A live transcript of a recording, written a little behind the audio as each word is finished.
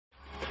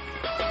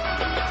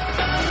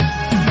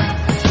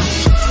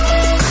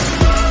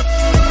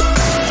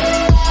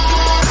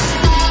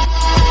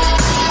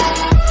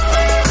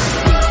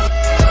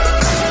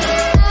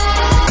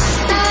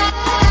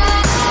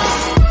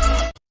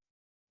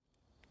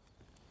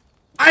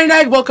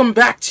Ironhide, welcome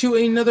back to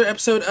another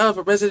episode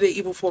of Resident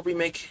Evil 4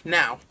 Remake.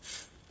 Now,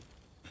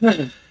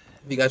 if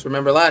you guys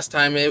remember last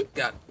time, it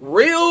got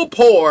real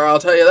poor, I'll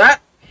tell you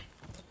that.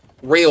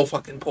 Real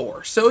fucking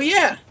poor. So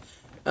yeah,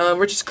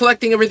 we're just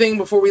collecting everything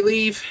before we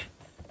leave.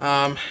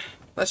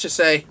 Let's just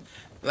say,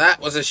 that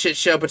was a shit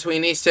show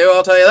between these two,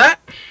 I'll tell you that.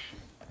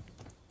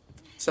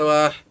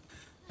 So,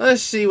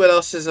 let's see what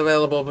else is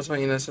available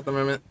between us at the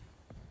moment.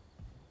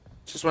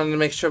 Just wanted to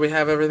make sure we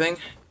have everything.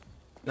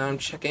 Now I'm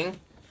checking.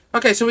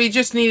 Okay, so we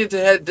just needed to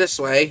head this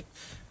way.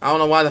 I don't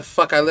know why the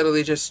fuck I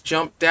literally just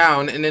jumped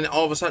down and then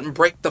all of a sudden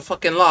break the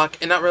fucking lock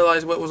and not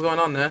realize what was going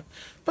on there.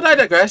 But I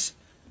digress.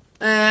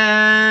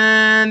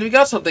 And we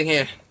got something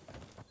here.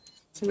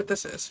 Let's see what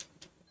this is.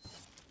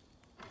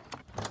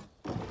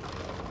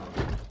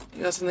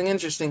 We got something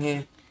interesting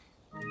here.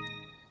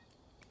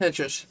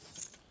 Tetris.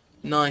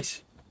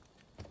 Nice.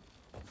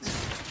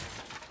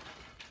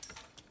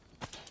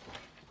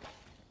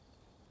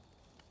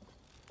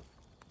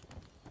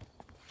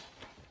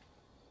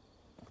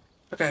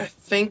 Okay, I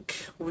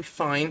think we'll be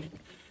fine.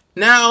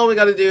 Now all we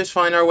gotta do is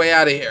find our way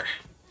out of here.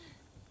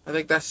 I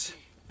think that's...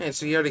 Hey,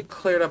 so you already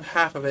cleared up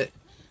half of it.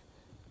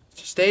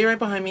 Just stay right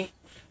behind me.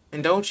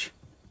 And don't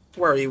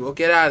worry, we'll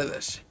get out of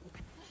this.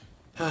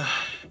 My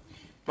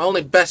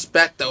only best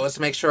bet, though, is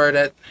to make sure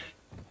that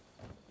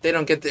they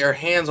don't get their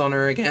hands on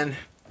her again.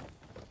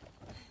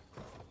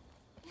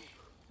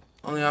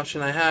 Only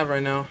option I have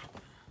right now.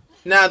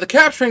 Now, the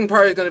capturing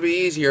part is going to be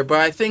easier, but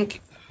I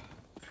think...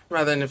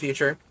 Rather in the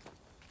future...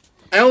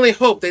 I only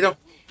hope they don't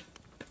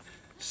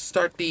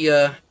start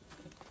the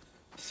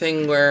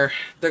thing where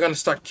they're going to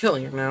start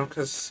killing her now,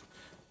 because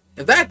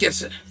if that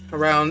gets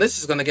around, this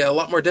is going to get a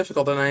lot more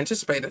difficult than I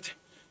anticipated.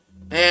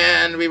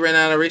 And we ran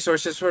out of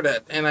resources for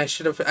that, and I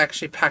should have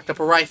actually packed up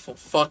a rifle.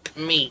 Fuck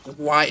me.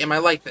 Why am I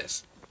like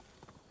this?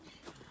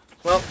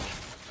 Well,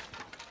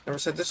 never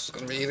said this was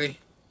going to be easy.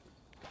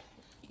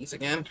 Ease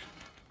again.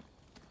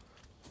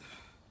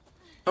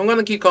 I'm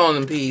gonna keep calling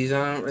them peas.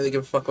 I don't really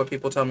give a fuck what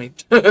people tell me.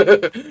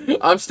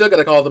 I'm still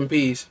gonna call them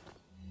peas.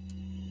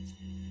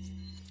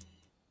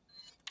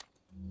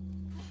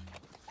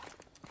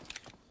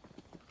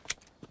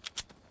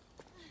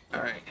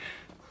 Alright.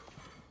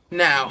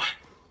 Now,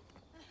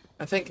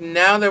 I think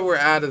now that we're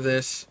out of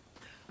this,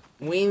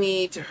 we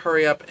need to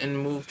hurry up and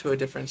move to a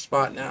different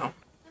spot now.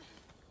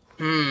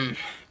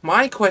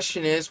 My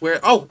question is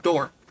where... Oh,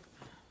 door.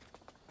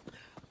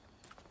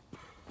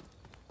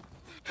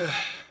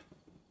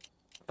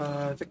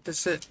 I think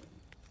this is it.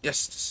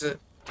 Yes, this is it.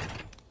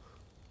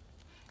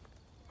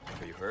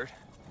 Are you hurt?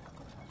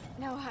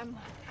 No, I'm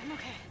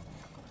okay,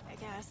 I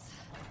guess.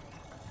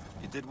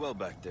 You did well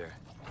back there.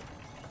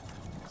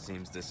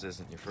 Seems this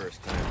isn't your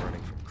first time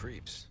running from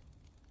creeps.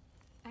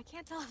 I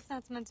can't tell if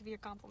that's meant to be a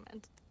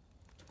compliment.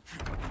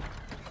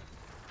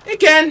 It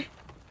can.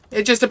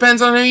 It just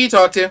depends on who you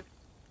talk to.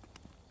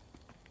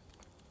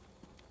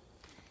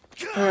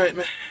 Alright,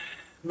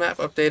 map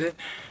updated.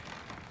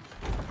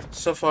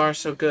 So far,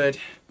 so good.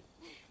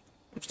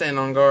 I'm staying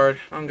on guard.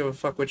 I don't give a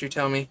fuck what you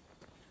tell me.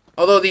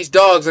 Although these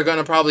dogs are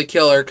gonna probably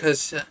kill her,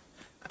 because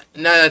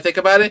now that I think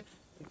about it,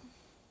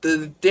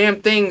 the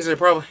damn things are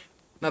probably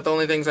not the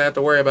only things I have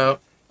to worry about.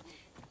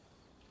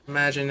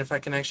 Imagine if I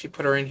can actually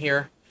put her in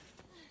here.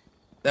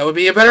 That would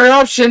be a better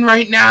option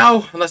right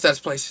now. Unless that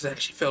place is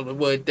actually filled with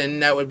wood, then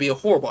that would be a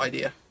horrible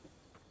idea.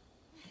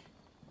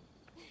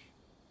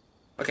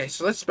 Okay,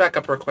 so let's back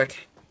up real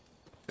quick.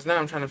 Because now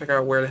I'm trying to figure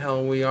out where the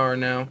hell we are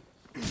now.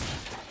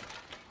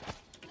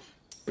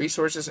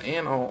 Resources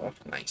and all.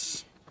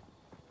 Nice.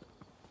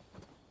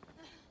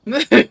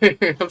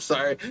 I'm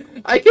sorry.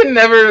 I can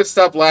never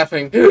stop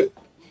laughing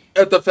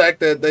at the fact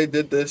that they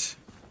did this.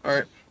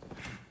 Alright.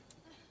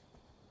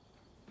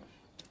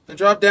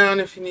 Drop down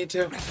if you need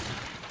to.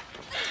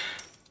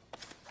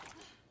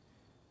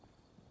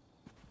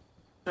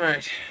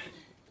 Alright.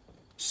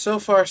 So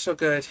far, so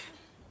good.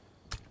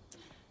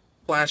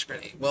 Flash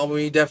grenade. Well,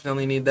 we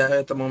definitely need that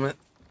at the moment.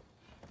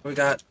 We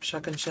got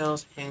shotgun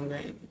shells, hand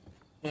grenade,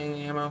 hand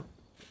ammo.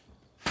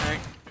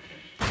 Alright.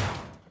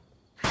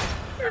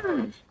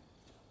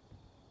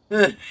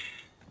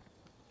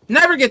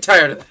 Never get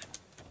tired of that.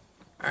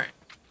 Alright.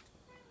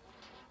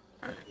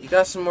 Alright, you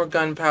got some more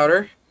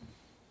gunpowder.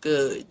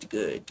 Good,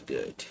 good,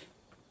 good.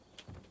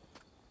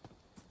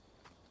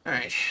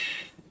 Alright.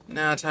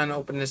 Now time to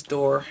open this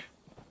door.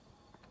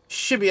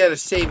 Should be at a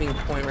saving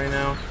point right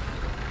now.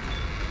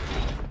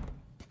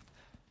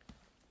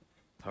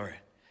 Alright.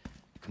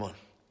 Come on.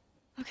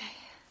 Okay.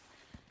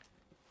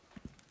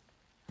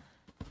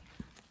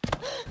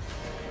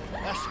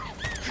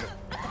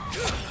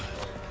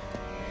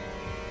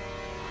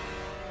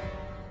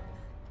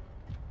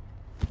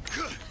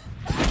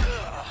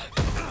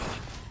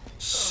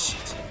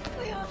 Shit.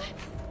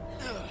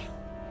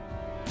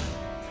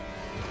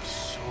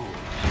 Soul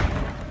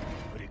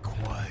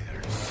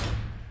requires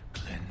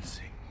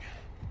cleansing.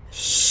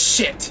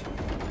 Shit.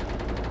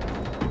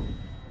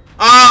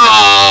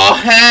 Oh,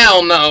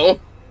 hell no.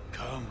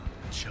 Come,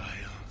 child.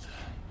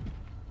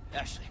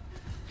 Ashley,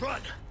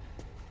 run!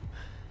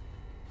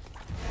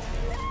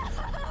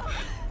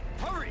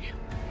 Hurry!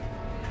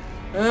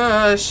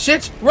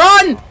 Shit!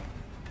 Run!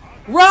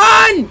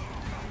 Run!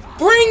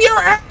 Bring your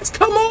ass!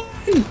 Come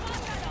on!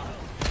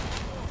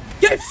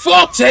 Get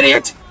fucked,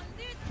 idiot!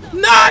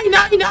 Nine!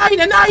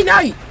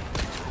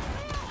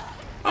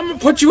 I'm gonna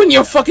put you in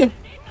your fucking...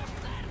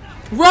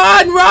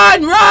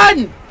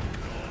 Run!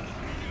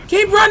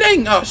 Keep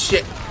running! Oh,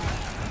 shit.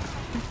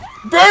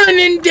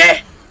 Burning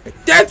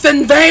death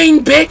in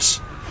vain, bitch!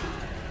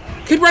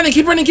 Keep running!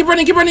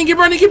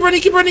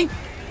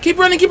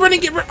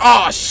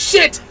 Oh,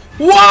 shit!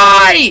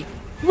 Why?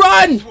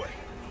 Run!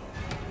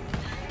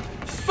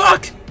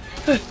 Fuck!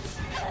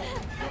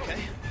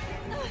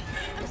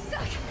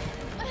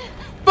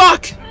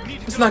 Fuck!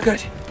 It's not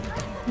good.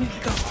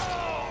 Go.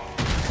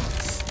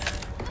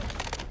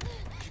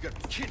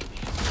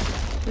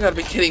 You gotta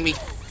be kidding me.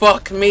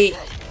 Fuck me.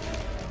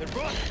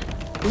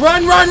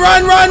 Run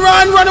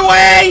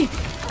away!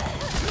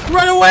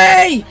 Run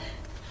away!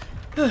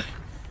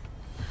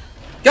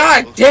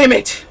 God damn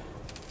it!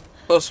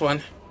 Close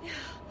one.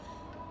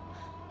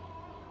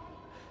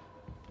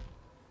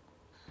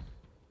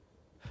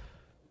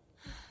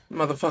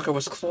 Motherfucker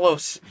was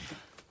close.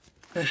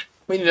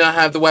 We do not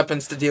have the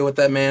weapons to deal with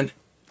that man.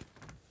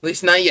 At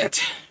least not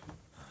yet.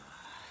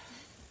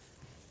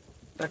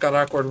 That got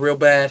awkward real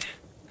bad.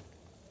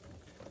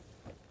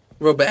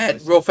 Real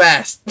bad. Real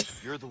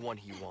fast. You're the one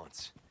he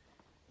wants.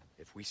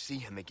 If we see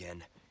him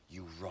again,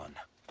 you run.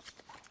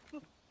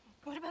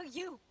 What about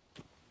you?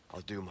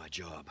 I'll do my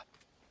job.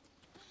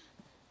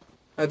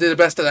 I did the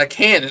best that I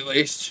can, at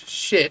least.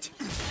 Shit.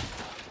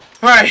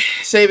 Alright,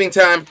 saving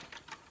time.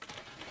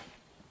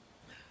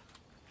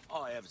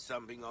 I have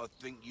something I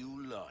think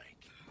you like.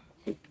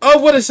 Oh,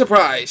 what a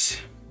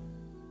surprise.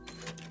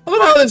 I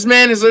love how this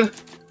man is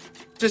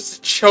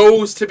just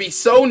chose to be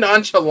so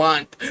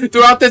nonchalant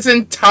throughout this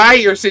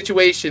entire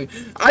situation.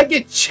 I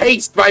get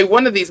chased by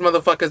one of these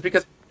motherfuckers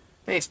because...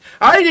 Thanks.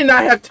 I did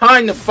not have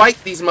time to fight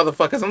these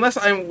motherfuckers unless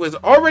I was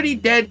already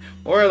dead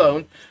or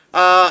alone.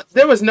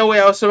 There was no way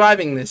I was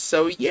surviving this,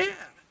 so yeah.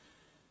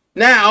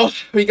 Now,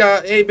 we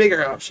got a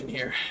bigger option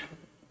here.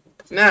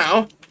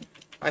 Now,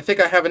 I think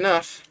I have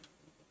enough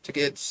to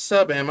get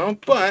sub ammo,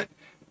 but...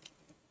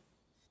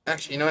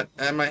 Actually, you know what?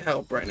 That might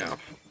help right now.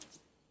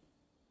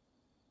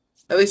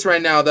 At least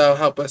right now, that'll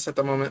help us at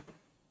the moment.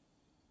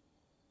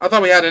 I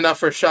thought we had enough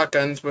for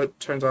shotguns, but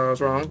turns out I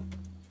was wrong.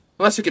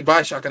 Unless we could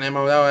buy shotgun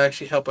ammo, that would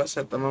actually help us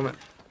at the moment.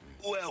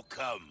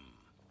 Welcome.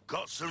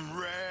 Got some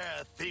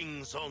rare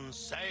things on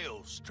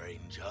sale,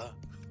 stranger.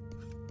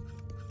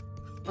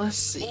 Let's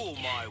see. All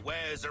my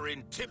wares are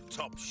in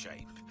tip-top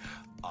shape,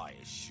 I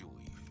assure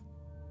you.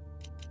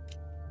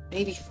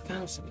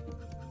 80,000.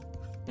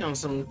 You know,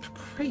 some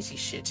crazy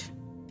shit.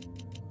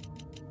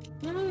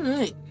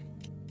 Alright.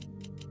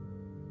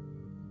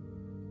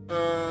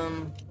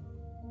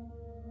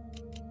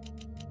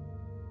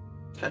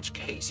 Touch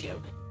case,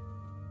 yo.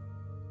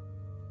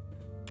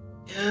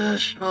 Yeah,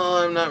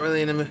 oh, I'm not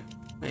really in a mood.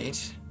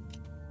 Wait.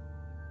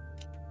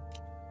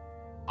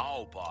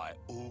 I'll buy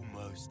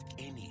almost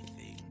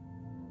anything.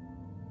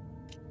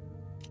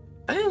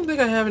 I don't think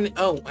I have any.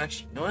 Oh,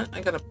 actually, you know what?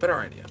 I got a better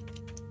idea.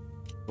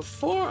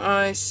 Before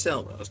I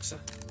sell those, because I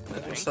might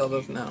as well sell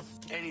those now.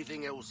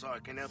 Anything else I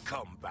can help?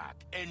 Come back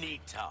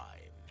anytime.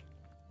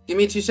 Give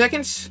me 2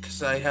 seconds,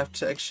 because I have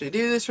to actually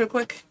do this real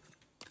quick.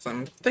 Because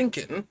I'm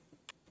thinking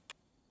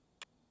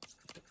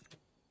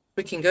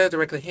we can go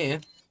directly here.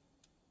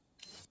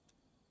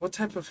 What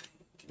type of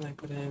can I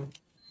put in?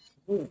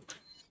 Ooh,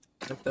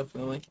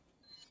 definitely.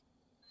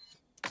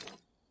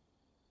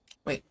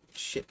 Wait,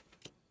 shit.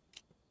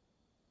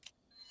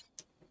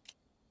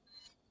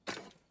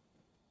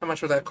 How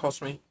much would that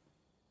cost me?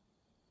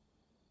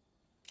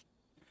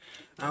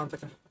 I don't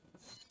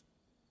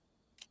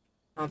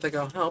think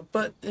I'll help,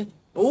 but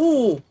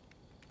ooh,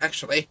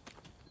 actually,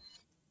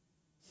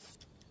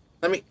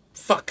 let me.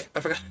 Fuck,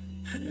 I forgot.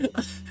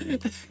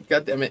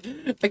 God damn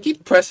it! I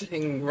keep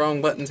pressing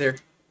wrong buttons here.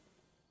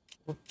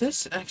 Will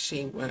this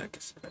actually work?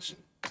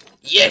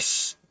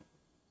 Yes.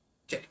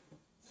 Okay.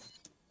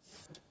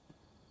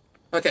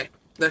 Okay,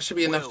 that should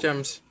be enough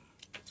gems.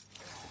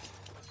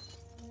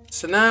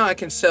 So now I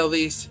can sell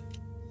these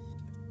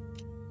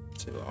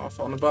to off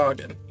on a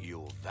bargain.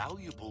 Your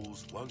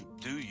valuables won't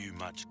do you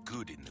much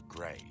good in the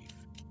grave.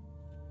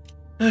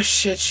 Oh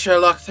shit,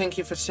 Sherlock, thank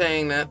you for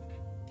saying that.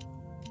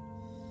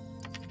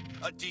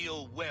 A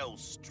deal well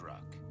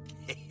struck.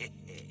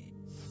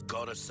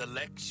 Got a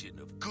selection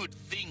of good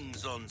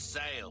things on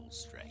sale,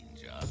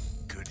 stranger.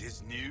 Good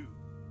as new.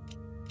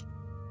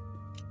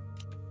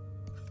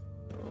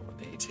 Oh,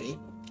 80.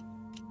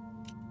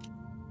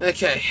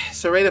 Okay,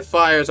 so rate of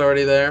fire is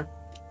already there.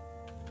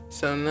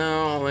 So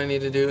now all I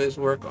need to do is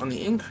work on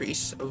the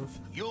increase of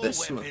Your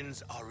this one.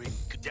 weapons are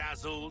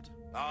dazzled,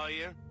 are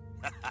you?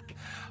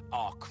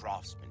 Our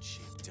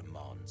craftsmanship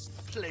demands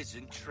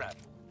pleasant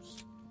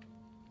travels.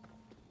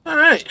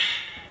 Alright.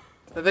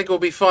 I think we'll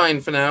be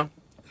fine for now.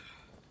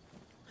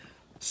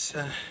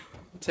 So,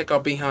 take our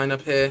behind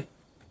up here.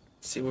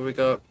 See what we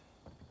got.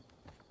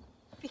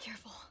 Be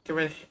careful. Get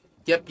ready.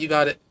 Yep, you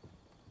got it.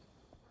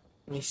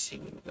 Let me see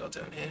what we got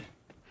down here.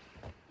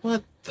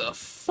 What the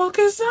fuck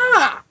is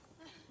that?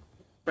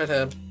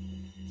 Redhead.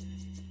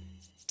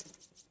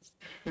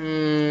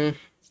 If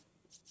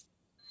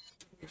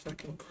I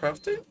can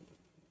craft it?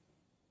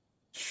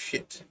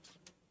 Shit.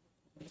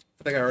 I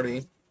think I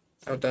already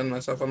outdone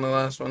myself on the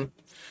last one.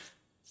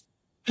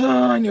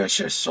 Oh, I knew I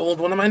should have sold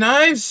one of my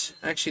knives.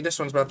 Actually, this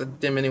one's about to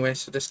dim anyway,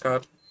 so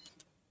discard.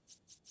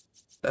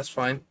 That's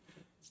fine.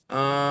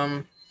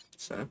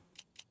 So.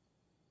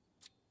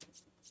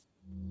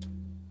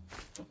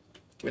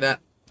 Give me that.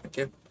 Thank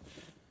you.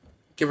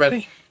 Get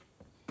ready.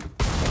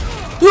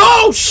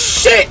 Oh,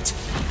 shit!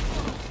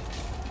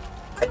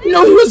 I didn't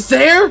know he was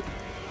there!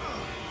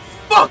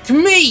 Fuck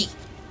me!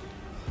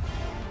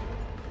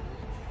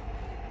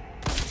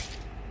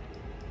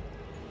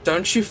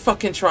 Don't you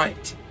fucking try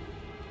it.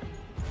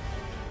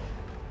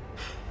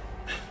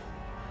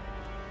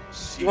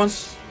 You want...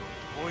 Cease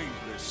your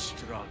pointless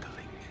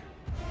struggling.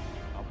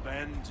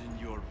 Abandon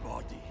your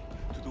body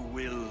to the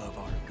will of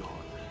our God.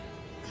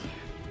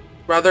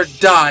 Rather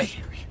die.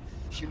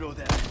 You know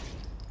that.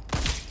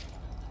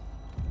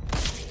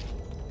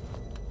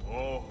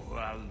 Oh,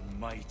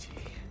 Almighty,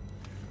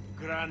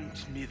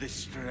 grant me the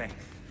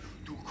strength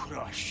to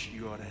crush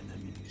your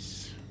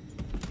enemies.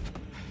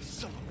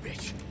 Son of a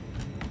bitch!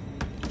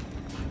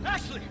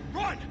 Ashley,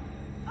 run!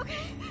 Okay.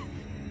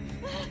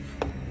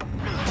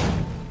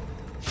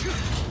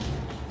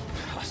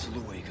 Hasta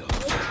luego.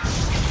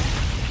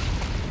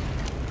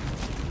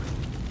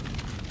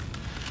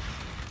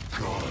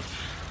 God,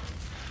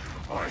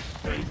 I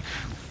thank you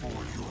for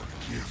your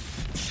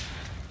gift.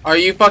 Are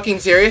you fucking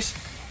serious?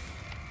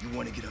 You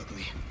want to get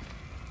ugly?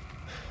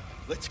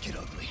 Let's get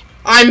ugly.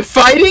 I'm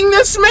fighting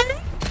this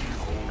man?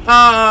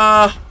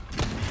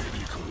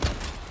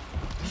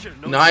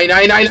 Nine,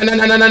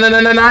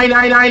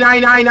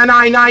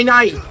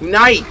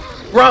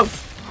 bro.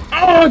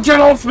 Oh,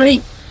 get off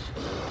me!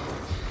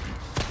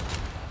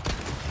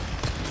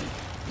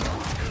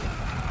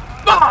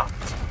 Fuck!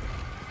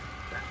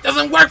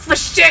 Doesn't work for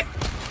shit.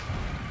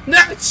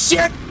 Not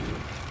shit.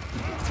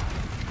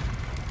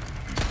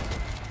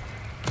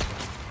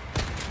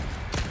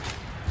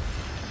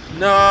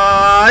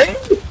 Nine.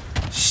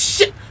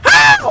 Shit!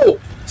 How,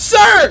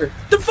 sir?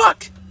 The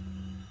fuck?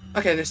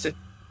 Okay, this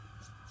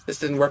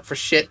didn't work for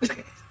shit.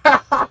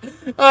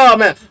 Oh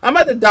man, I'm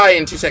about to die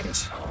in 2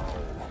 seconds.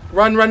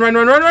 Run, run, run,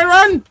 run, run, run,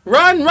 run,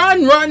 run,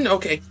 run, run.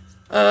 Okay.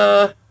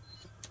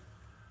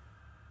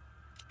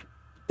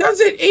 Does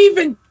it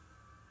even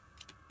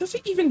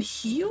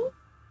heal?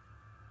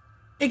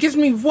 It gives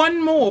me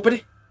one more,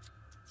 but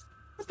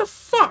what the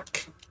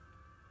fuck?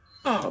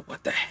 Oh,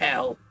 what the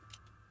hell?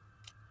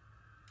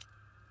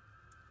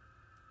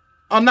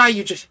 Oh, now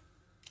you just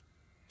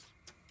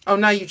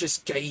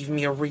gave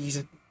me a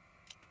reason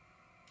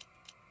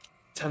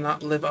to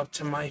not live up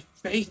to my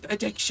faith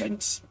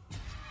addictions.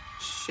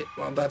 Shit,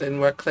 well, that didn't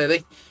work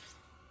clearly.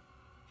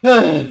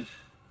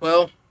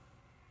 Well,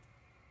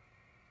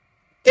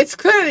 it's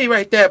clearly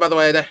right there, by the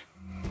way, the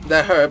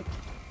herb.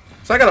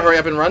 So I gotta hurry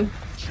up and run.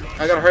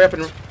 I gotta hurry up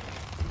and run.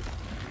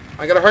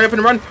 Hurry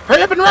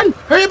up and run!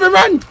 Hurry up and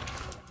run!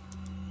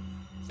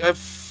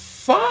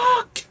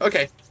 Fuck!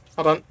 Okay,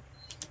 hold on.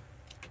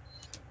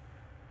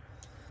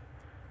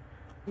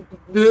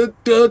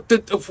 What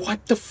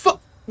the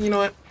fuck? You know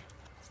what?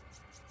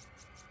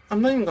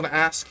 I'm not even gonna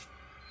ask.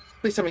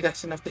 Please tell me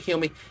that's enough to heal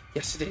me.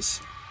 Yes, it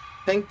is.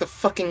 Thank the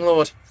fucking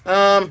Lord.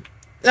 Now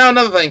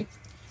another thing.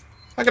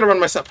 I gotta run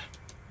myself.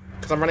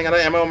 Because I'm running out of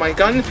ammo on my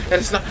gun, and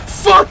it's not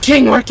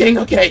fucking working,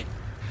 okay.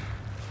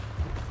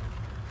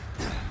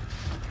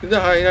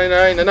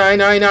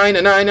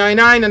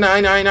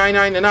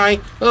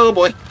 999. Oh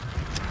boy.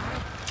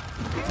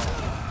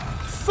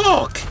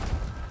 Fuck.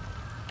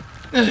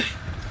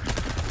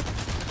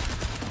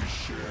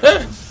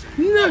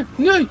 No.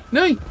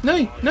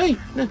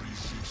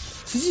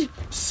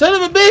 Son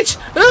of a bitch!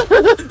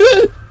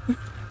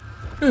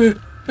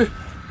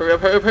 Hurry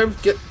up.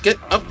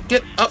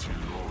 Get up.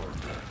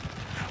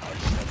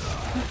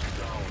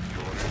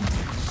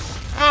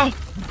 Oh.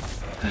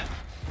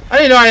 I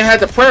didn't know I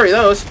had to parry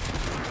those.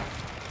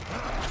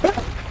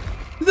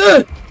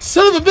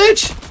 Son of a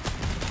bitch!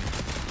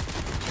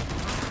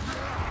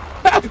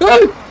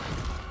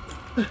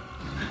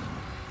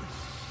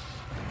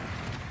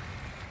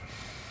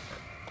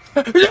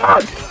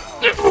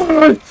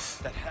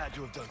 That had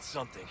to have done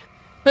something.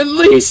 At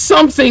least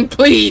something,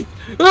 please!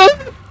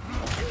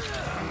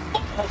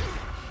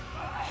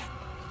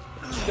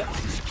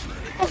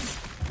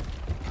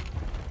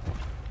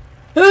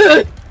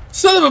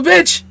 Son of a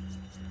bitch!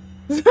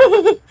 I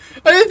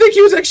didn't think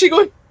he was actually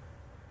going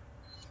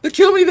to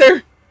kill me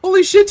there.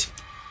 Holy shit!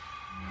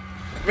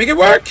 Make it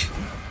work!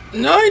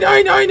 9.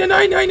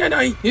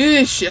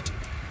 Yeah, shit.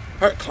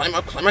 Alright, climb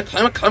up. Climb!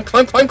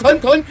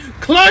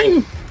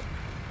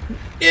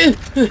 Yeah.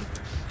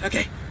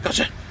 Okay,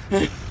 gotcha.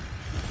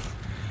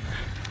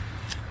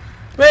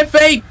 Red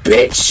fade,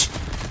 bitch!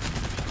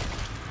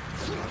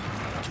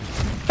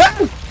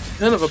 Ah!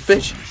 Son of a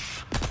bitch.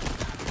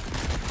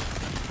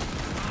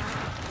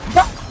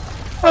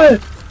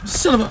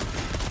 Son of a...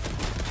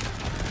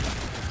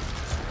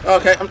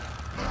 Okay,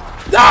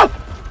 Ah!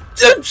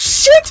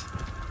 Shit!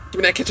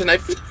 Give me that kitchen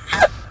knife.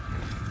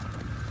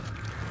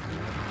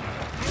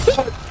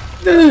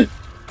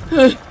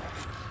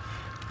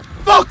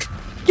 Fuck!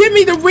 Give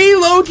me the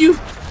reload, you...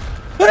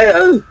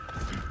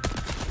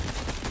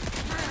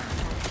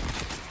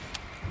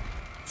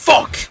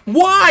 Fuck!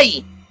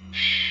 Why?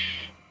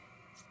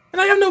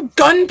 And I have no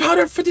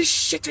gunpowder for this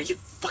shit. Are you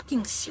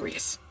fucking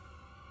serious?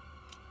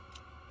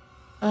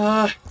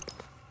 I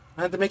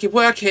had to make it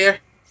work here.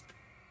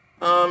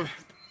 How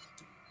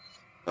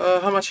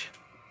much?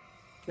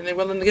 Are they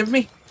willing to give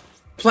me?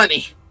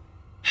 Plenty.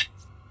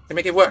 To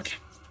make it work.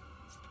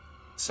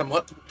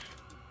 Somewhat.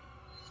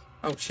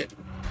 Oh shit.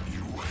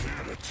 You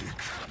heretic.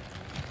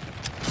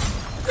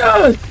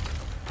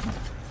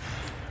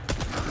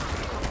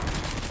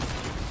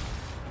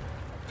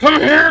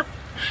 Come here!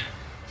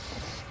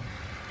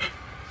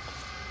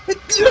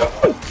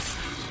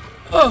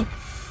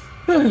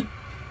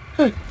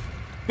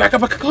 Back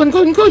up, climb.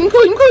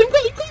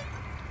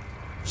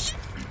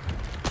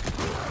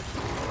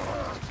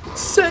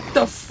 Set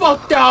the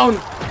fuck down!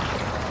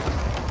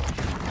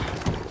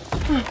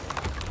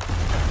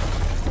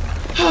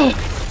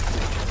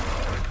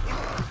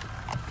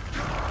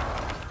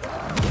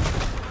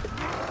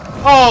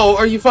 Oh,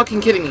 are you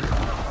fucking kidding me?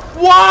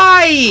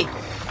 Why?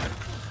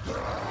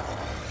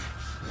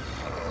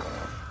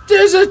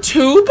 There's a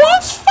two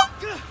boss fight?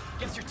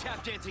 Guess your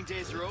tap dancing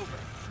days are over.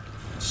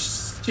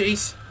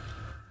 Jeez.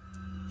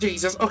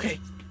 Jesus,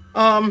 okay.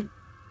 Not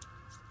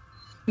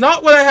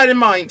what I had in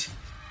mind.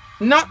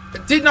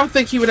 Did not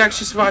think he would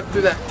actually survive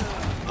through that.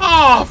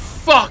 Oh,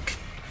 fuck!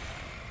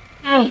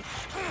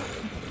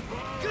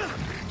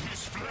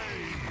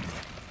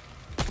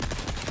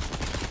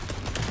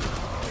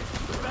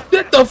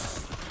 Get the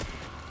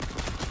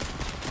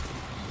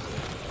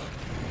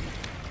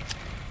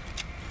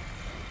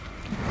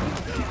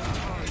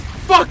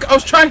fuck! I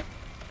was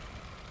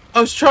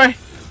trying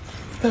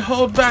to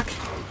hold back.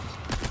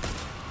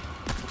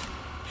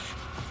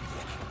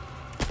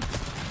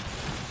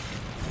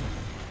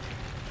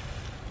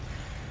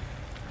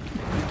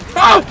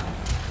 Oh!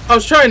 I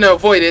was trying to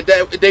avoid it.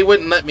 They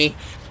wouldn't let me.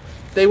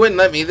 They wouldn't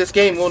let me. This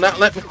game will not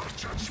let me.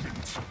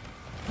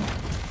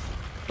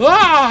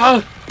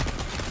 Ah!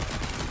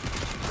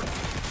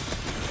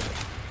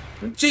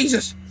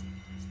 Jesus!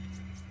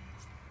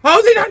 How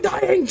is he not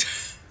dying?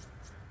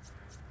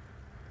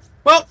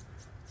 Well,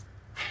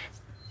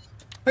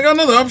 I got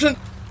another option.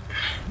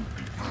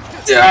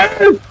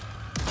 Yeah!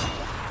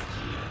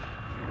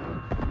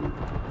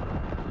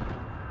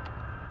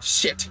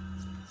 Shit.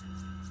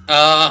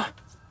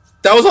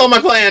 That was all my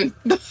plan.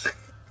 God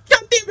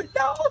damn it,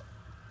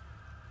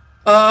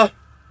 no.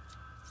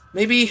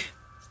 Maybe.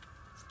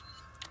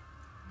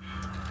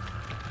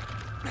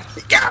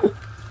 Go.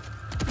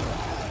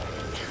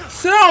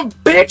 Sit down,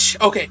 bitch.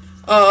 Okay.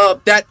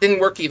 That didn't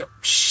work either.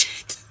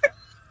 Shit.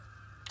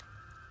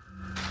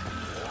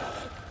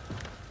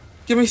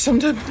 Give me some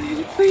time,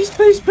 please,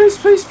 please, please,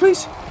 please,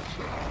 please.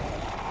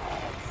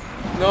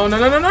 No, no,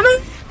 no, no, no, no.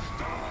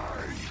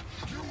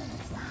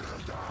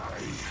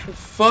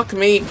 Fuck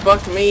me,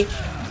 fuck me.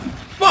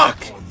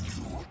 Fuck!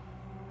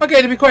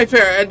 Okay, to be quite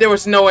fair, there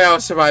was no way I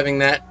was surviving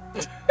that.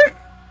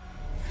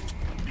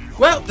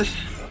 Well...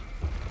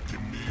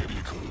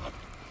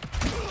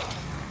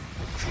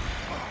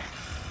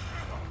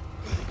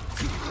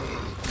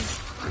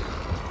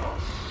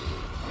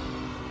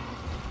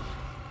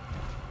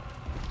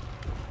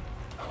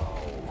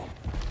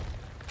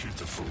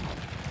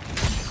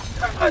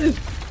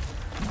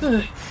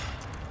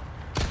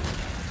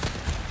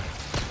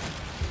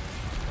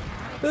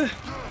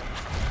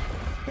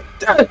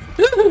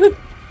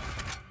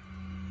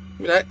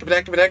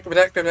 Give me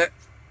that.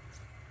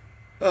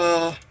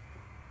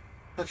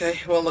 Okay,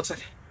 well, it looks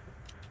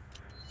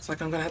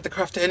like I'm gonna have to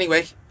craft it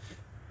anyway.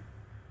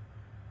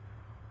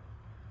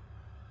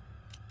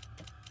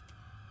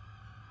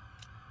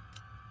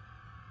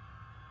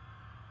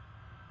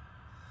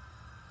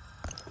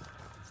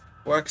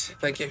 Works,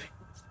 thank you.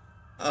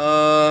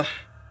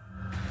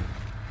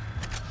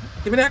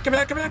 Give me that.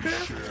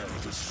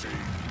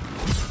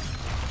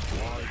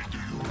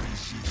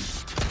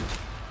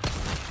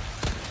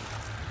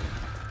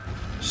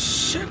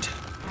 Shit.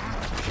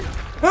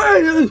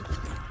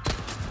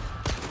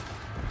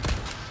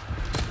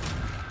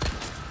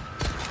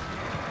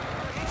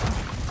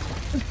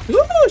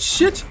 Oh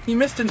shit! He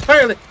missed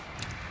entirely.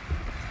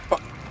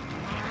 Fuck.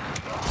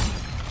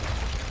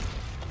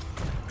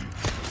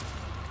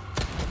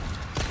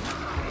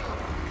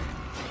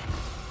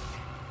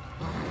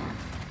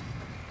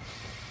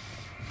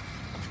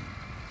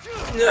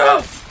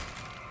 No.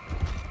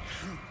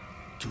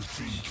 To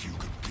think you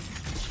could be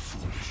this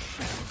foolish.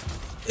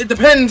 It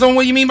depends on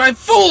what you mean by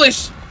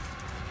foolish.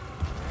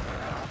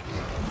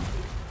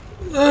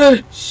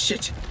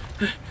 Shit.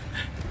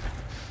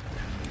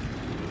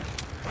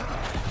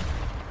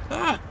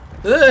 I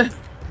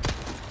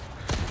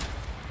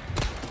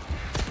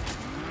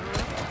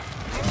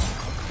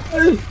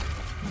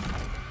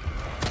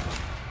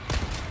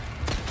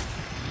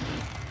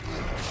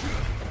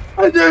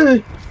did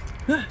it.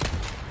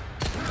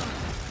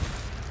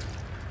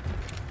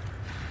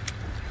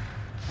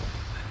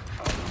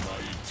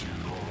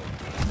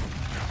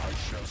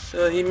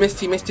 He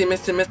missed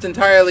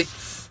entirely.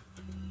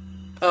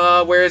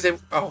 Where is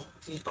it? Oh,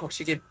 of course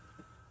you get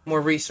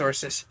more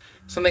resources.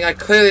 Something I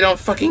clearly don't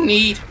fucking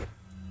need.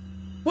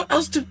 What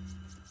else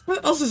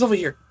is over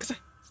here?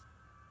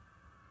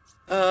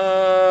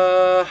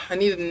 I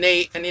need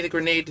a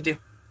grenade to do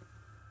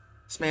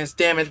this man's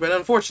damage, but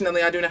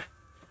unfortunately I do not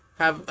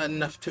have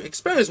enough to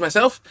expose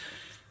myself.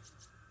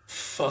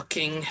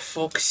 Fucking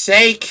fuck's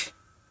sake.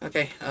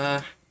 Okay,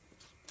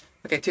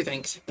 okay, two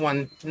things.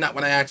 One, not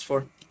what I asked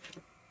for.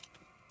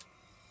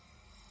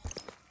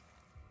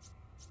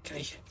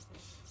 Okay.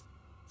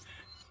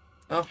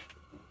 Oh.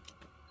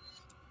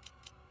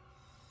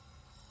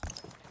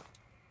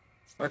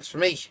 Works for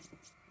me.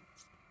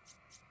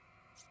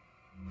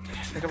 Okay,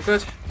 I think I'm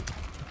good.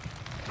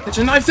 Get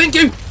your knife, thank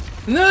you!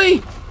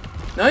 No!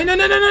 No, no,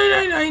 no, no, no,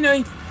 no, no,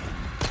 no!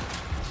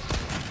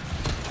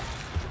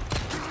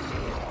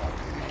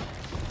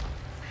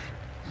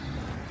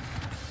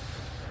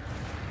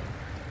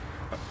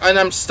 And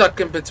I'm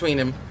stuck in between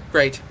him.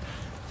 Great.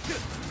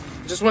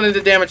 Just wanted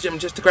to damage him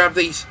just to grab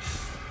these.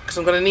 Because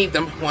I'm gonna need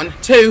them. 1,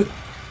 2.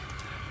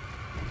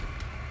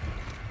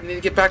 I need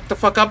to get back the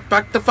fuck up.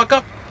 Back the fuck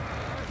up.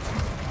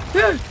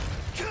 Yeah.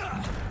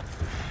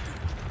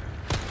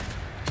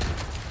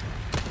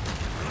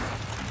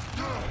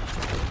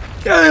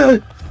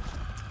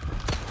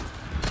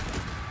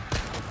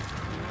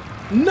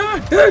 No.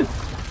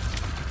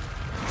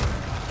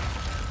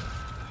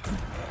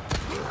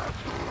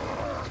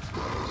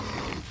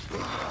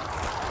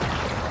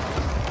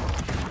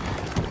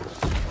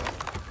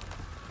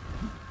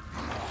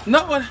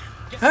 Not what I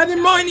had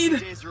in mind either.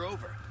 Days are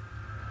over.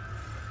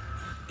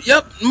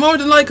 Yep, more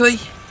than likely.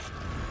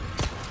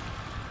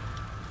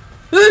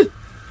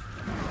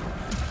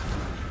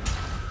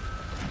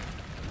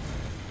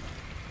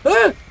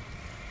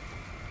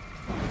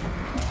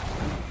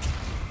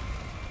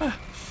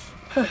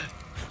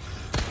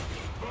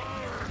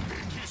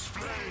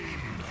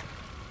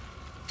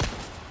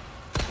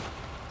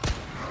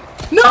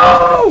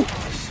 No!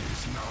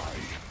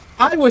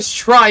 I was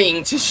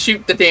trying to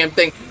shoot the damn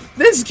thing.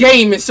 This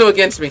game is so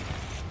against me.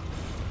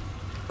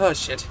 Oh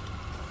shit.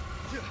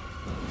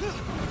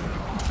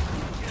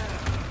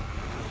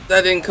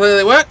 That didn't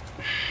clearly work.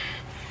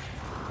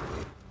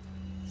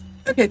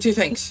 Okay, two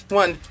things.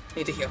 One,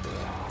 need to heal.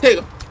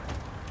 Two,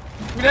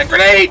 give me that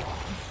grenade!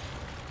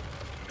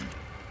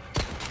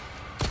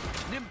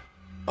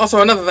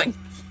 Also, another thing.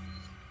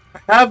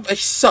 I have a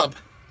sub.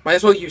 Might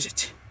as well use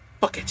it.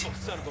 Fuck it. Oh,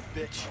 son of a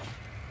bitch.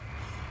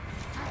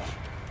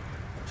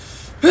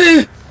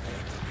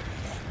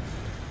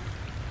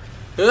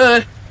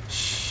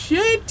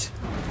 Shit!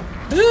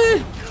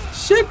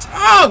 Shit!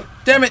 Oh!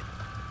 Damn it!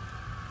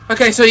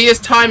 Okay, so he is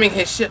timing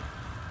his shit.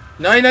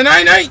 No, no,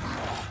 no, no!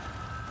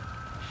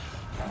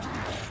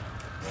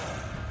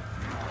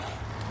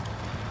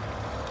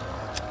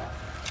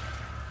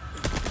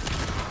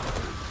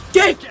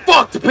 Get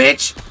fucked,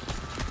 bitch!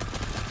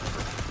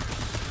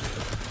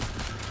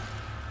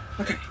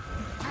 Okay.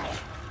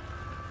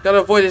 Gotta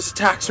avoid his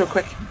attacks real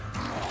quick.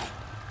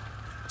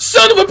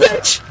 Son of a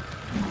bitch!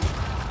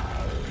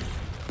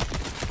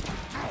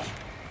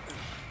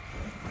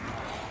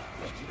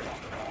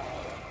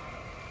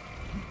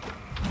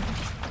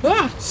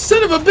 Ah,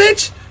 son of a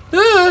bitch!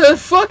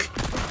 Fuck!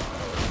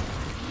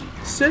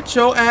 Sit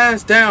your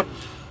ass down.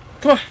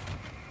 Come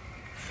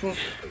on.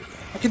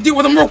 I can deal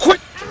with him real quick.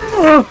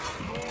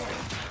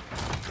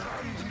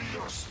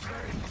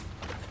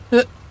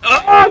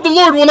 The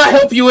Lord will not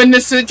help you in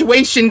this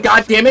situation,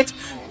 goddammit!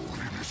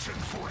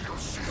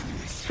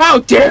 How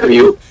dare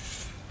you!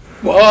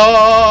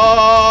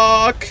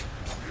 Fuck!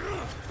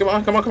 Come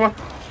on, come on, come on.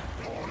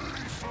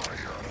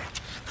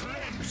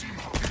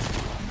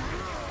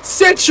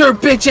 Sit your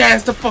bitch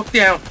ass the fuck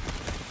down!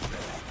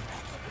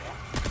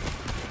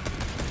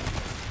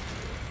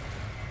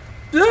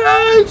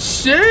 Ah,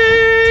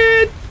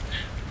 shit!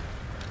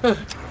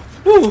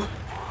 Woo!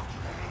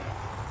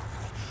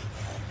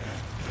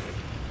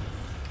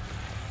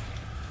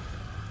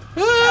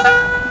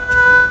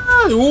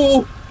 Ah!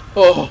 Ooh!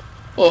 Oh!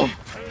 Oh!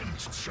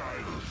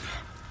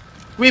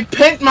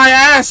 Repent my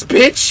ass,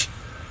 bitch!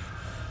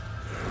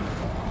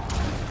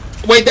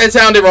 Wait, that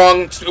sounded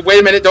wrong. Wait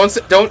a minute,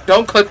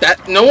 don't clip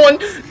that. No one...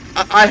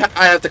 I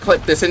have to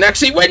clip this and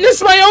actually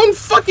witness my own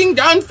fucking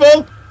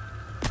downfall!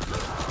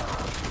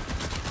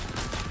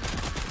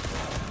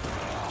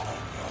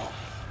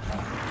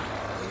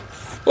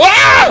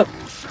 Ah!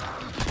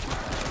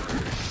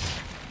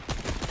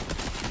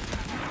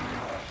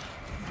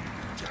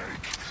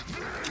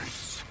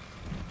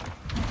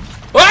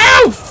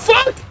 Oh,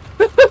 fuck!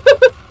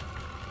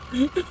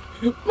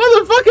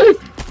 Motherfucker!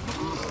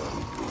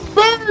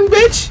 Burn,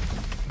 bitch!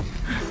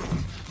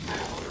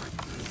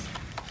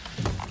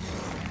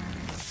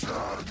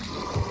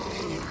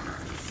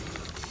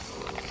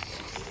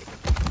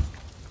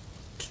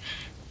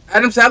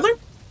 Adam Sadler?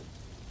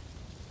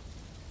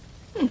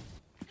 Leon!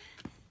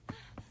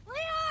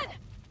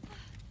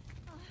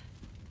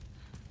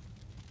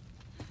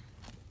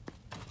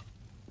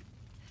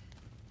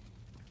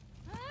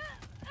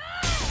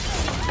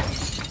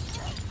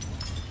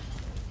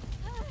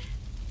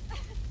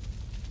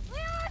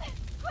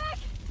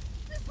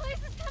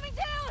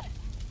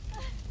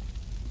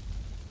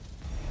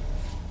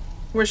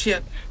 Where's she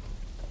at?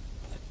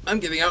 I'm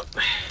getting out.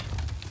 Leon,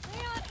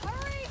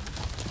 hurry!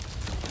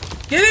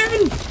 Get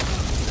in!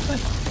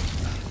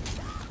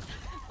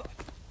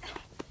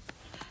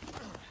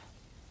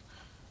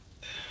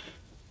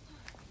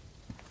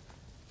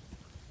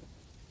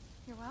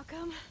 You're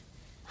welcome.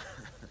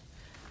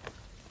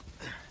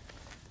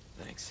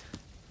 Thanks.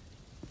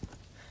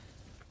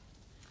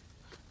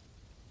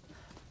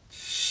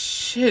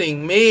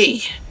 Shitting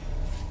me.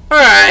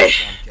 Alright.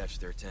 Catch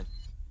their attention.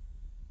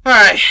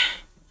 Alright.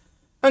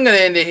 I'm gonna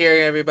end it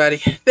here, everybody.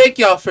 Thank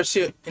y'all for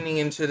tuning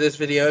into this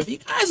video. If you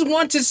guys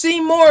want to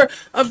see more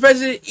of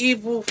Resident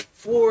Evil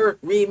 4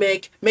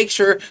 Remake, make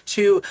sure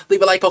to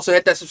leave a like. Also,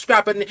 hit that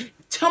subscribe button.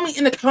 Tell me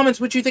in the comments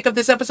what you think of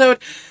this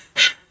episode.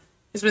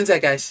 It's been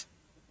Zach, guys.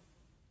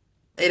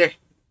 Later.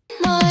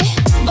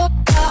 What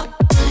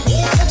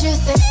you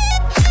think?